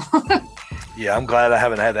original. Yeah, I'm glad I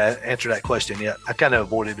haven't had to answer that question yet. I kind of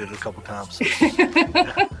avoided it a couple times.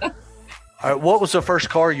 All right, what was the first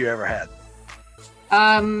car you ever had?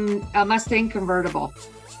 A Mustang convertible.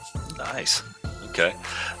 Nice. Okay.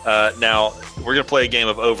 Now we're gonna play a game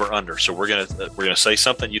of over under. So we're gonna say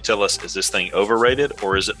something. You tell us, is this thing overrated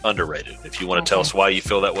or is it underrated? If you want to tell us why you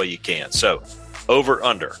feel that way, you can. So, over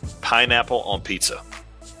under pineapple on pizza.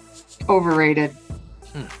 Overrated.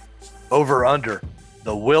 Over under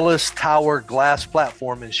the Willis Tower glass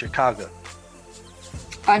platform in Chicago.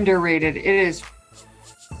 Underrated. It is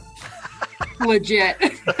legit.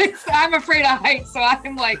 I'm afraid of heights, so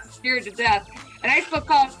I'm like scared to death. And I still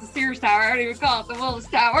call it the Sears Tower. I don't even call it the Willis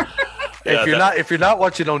Tower. If you're not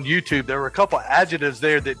watching on YouTube, there were a couple of adjectives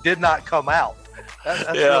there that did not come out.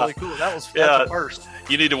 That's really cool. That's the first.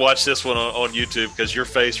 You need to watch this one on YouTube because your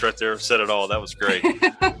face right there said it all. That was great.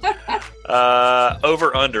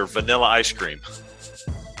 Over under vanilla ice cream.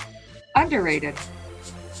 Underrated.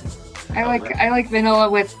 I like vanilla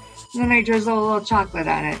with, then I drizzle a little chocolate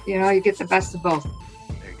on it. You know, you get the best of both.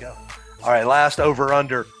 There you go. All right, last over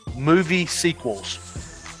under movie sequels.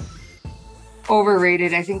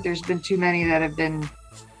 Overrated. I think there's been too many that have been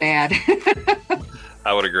bad.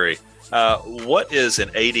 I would agree. What is an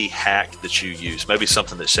AD hack that you use? Maybe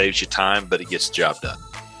something that saves you time, but it gets the job done.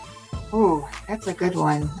 Ooh, that's a good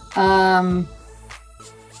one.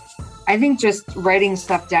 I think just writing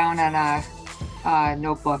stuff down on a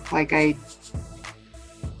notebook. Like I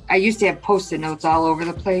used to have Post-it notes all over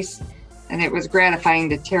the place, and it was gratifying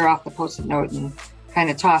to tear off the Post-it note and kind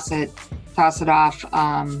of toss it off.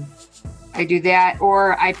 I do that,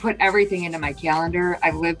 or I put everything into my calendar.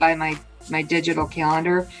 I live by my digital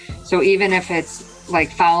calendar. So even if it's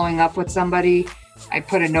like following up with somebody, I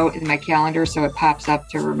put a note in my calendar so it pops up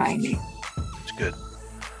to remind me. That's good.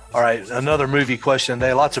 All right, another movie question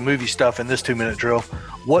today. Lots of movie stuff in this 2-minute drill.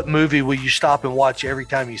 What movie will you stop and watch every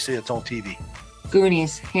time you see it's on TV?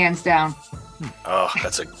 Goonies, hands down. Oh,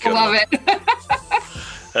 that's a good I love one. it.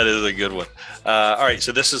 That is a good one. All right,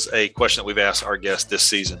 so this is a question that we've asked our guests this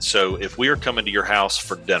season. So if we are coming to your house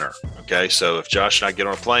for dinner, okay, so if Josh and I get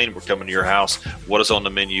on a plane, we're coming to your house, what is on the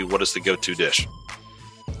menu? What is the go-to dish?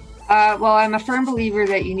 Well, I'm a firm believer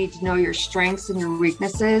that you need to know your strengths and your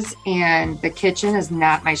weaknesses, and the kitchen is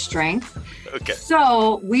not my strength. Okay.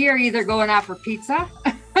 So we are either going out for pizza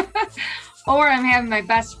or I'm having my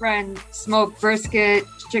best friend smoke brisket,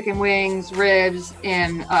 chicken wings, ribs,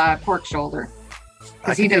 and pork shoulder.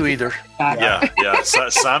 I can do either. Yeah.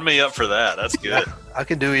 Sign me up for that. That's good. Yeah, I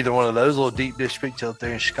can do either one of those little deep dish pizza up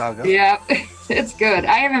there in Chicago. Yeah, it's good.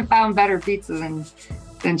 I haven't found better pizza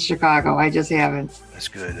than Chicago. I just haven't. That's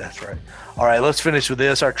good. That's right. All right, let's finish with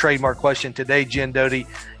this. Our trademark question today, Jen Doty.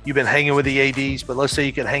 You've been hanging with the ADs, but let's say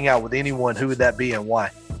you could hang out with anyone. Who would that be and why?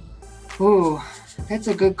 Ooh, that's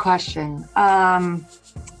a good question.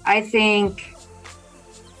 I think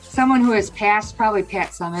someone who has passed, probably Pat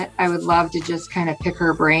Summitt. I would love to just kind of pick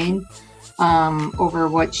her brain over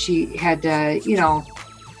what she had to,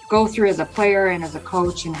 go through as a player and as a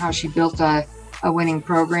coach and how she built a winning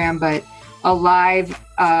program. But alive,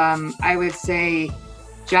 I would say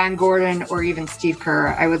John Gordon or even Steve Kerr.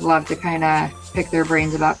 I would love to kind of pick their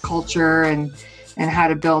brains about culture and how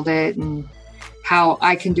to build it and how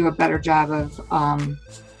I can do a better job of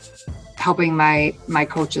helping my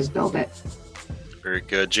coaches build it. Very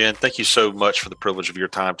good. Jen, thank you so much for the privilege of your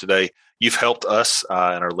time today. You've helped us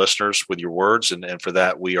and our listeners with your words, and for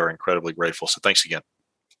that, we are incredibly grateful. So thanks again.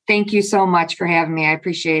 Thank you so much for having me. I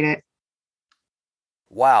appreciate it.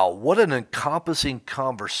 Wow, what an encompassing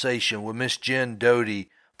conversation with Miss Jen Doty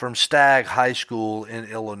from Stagg High School in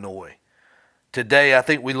Illinois. Today, I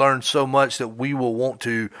think we learned so much that we will want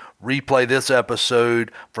to replay this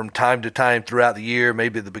episode from time to time throughout the year,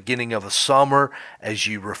 maybe at the beginning of a summer as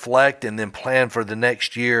you reflect and then plan for the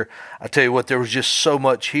next year. I tell you what, there was just so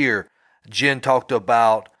much here. Jen talked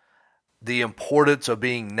about the importance of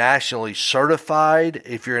being nationally certified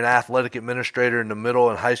if you're an athletic administrator in the middle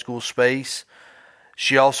and high school space.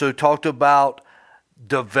 She also talked about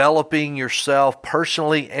developing yourself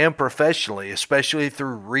personally and professionally, especially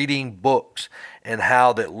through reading books and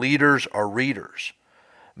how that leaders are readers.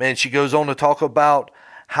 Man, she goes on to talk about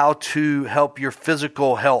how to help your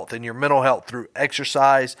physical health and your mental health through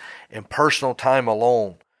exercise and personal time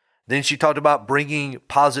alone. Then she talked about bringing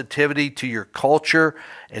positivity to your culture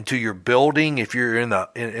and to your building if you're in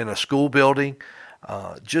a school building.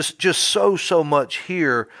 Just so much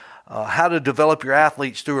here how to develop your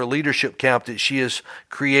athletes through a leadership camp that she has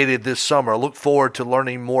created this summer. I look forward to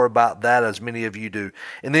learning more about that, as many of you do.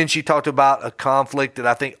 And then she talked about a conflict that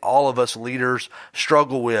I think all of us leaders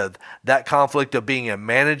struggle with, that conflict of being a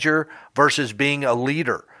manager versus being a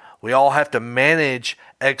leader. We all have to manage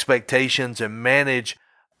expectations and manage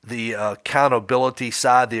the accountability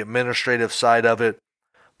side, the administrative side of it.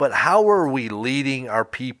 But how are we leading our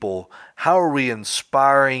people? How are we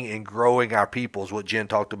inspiring and growing our people is what Jen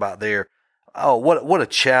talked about there. Oh, what a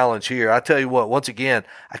challenge here. I tell you what, once again,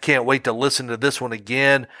 I can't wait to listen to this one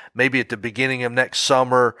again, maybe at the beginning of next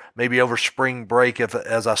summer, maybe over spring break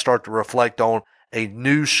as I start to reflect on a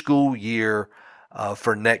new school year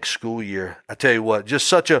for next school year. I tell you what, just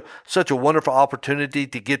such a wonderful opportunity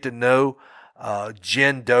to get to know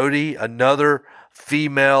Jen Doty, another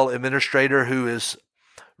female administrator who is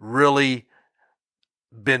really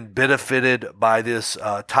been benefited by this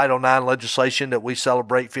Title IX legislation that we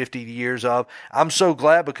celebrate 50 years of. I'm so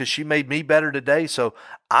glad because she made me better today. So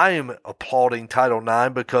I am applauding Title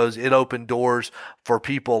IX because it opened doors for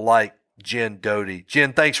people like Jen Doty.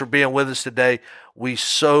 Jen, thanks for being with us today. We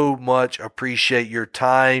so much appreciate your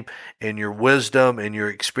time and your wisdom and your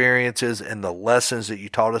experiences and the lessons that you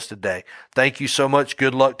taught us today. Thank you so much.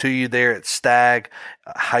 Good luck to you there at Stagg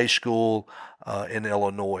High School in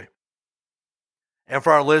Illinois. And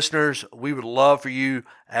for our listeners, we would love for you,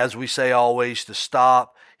 as we say always, to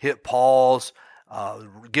stop, hit pause,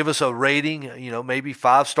 give us a rating, maybe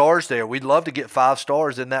 5 stars there. We'd love to get 5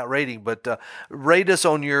 stars in that rating, but rate us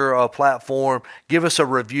on your platform. Give us a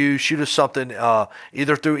review. Shoot us something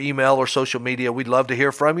either through email or social media. We'd love to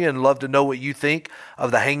hear from you and love to know what you think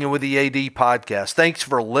of the Hanging with the AD podcast. Thanks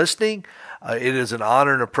for listening. It is an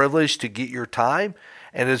honor and a privilege to get your time.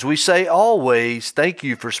 And as we say always, thank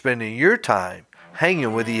you for spending your time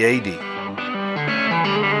hanging with the AD.